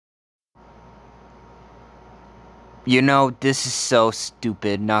You know, this is so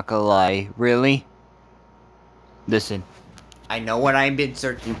stupid, not gonna lie. Really? Listen, I know what I've been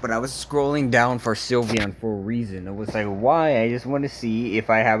searching, but I was scrolling down for Sylveon for a reason. I was like, why? I just want to see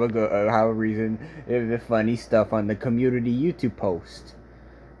if I have have a reason, if the funny stuff on the community YouTube post.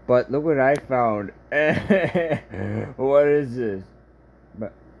 But look what I found. What is this?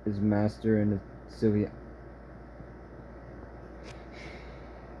 Is Master and Sylveon?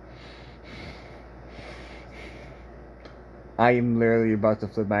 I am literally about to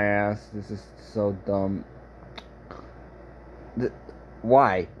flip my ass. This is so dumb.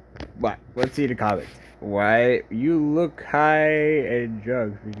 Why? What? Let's see the comments. Why? You look high and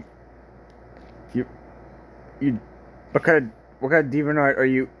drugs. You, you, what kind of DeviantArt are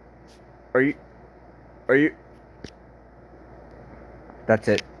you? Are you? Are you? That's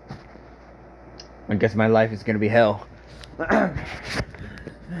it. I guess my life is gonna be hell.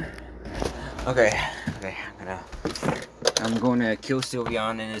 Okay, I'm gonna kill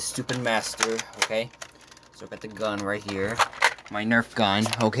Sylveon and his stupid master. Okay, so I got the gun right here, my Nerf gun.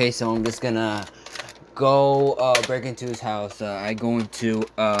 Okay, so I'm just gonna go break into his house. I go into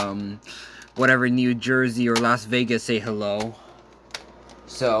whatever, New Jersey or Las Vegas, say hello.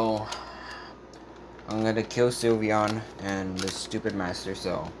 So I'm gonna kill Sylveon and the stupid master.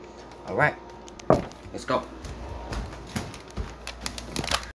 So, all right, let's go.